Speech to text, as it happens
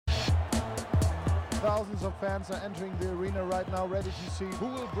Thousands of fans are entering the arena right now, ready to see who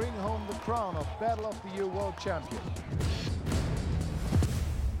will bring home the crown of Battle of the Year World Champion.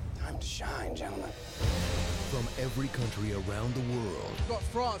 Time to shine, gentlemen. From every country around the world. We've got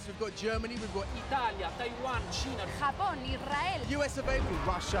France, we've got Germany, we've got Italia, Taiwan, China, Japón, Israel, US available,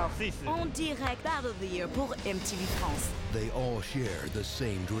 Russia, en direct Battle of the Year pour MTV France. They all share the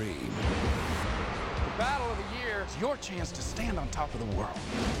same dream. The Battle of the Year is your chance to stand on top of the world.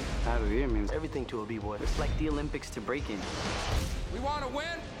 Battle of the Year means everything to a b-boy. It's like the Olympics to breaking. We want to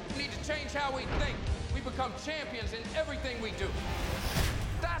win, we need to change how we think. We become champions in everything we do.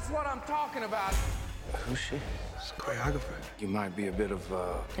 That's what I'm talking about. Who's she? It's a choreographer. You might be a bit of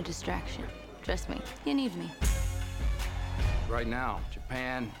A distraction. Trust me, you need me. Right now,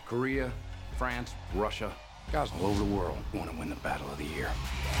 Japan, Korea, France, Russia, guys all over the world want to win the Battle of the Year.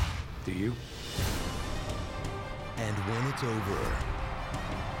 Do you? And when it's over,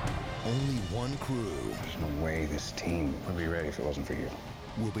 only one crew There's no way this team would be ready if it wasn't for you.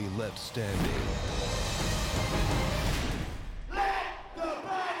 will be left standing.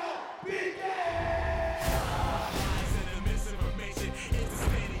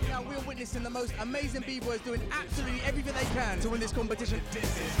 Now we're witnessing the most amazing b-boys doing absolutely everything they can to win this competition.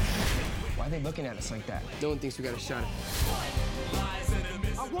 Why are they looking at us like that? No one thinks we got a shot.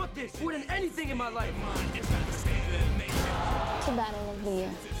 I want this more than anything in my life. It's a Battle of the Year.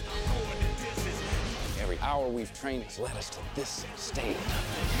 Every hour we've trained has led us to this stage.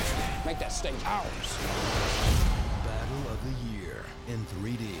 Make that stage ours. Battle of the Year in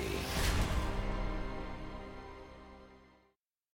 3D.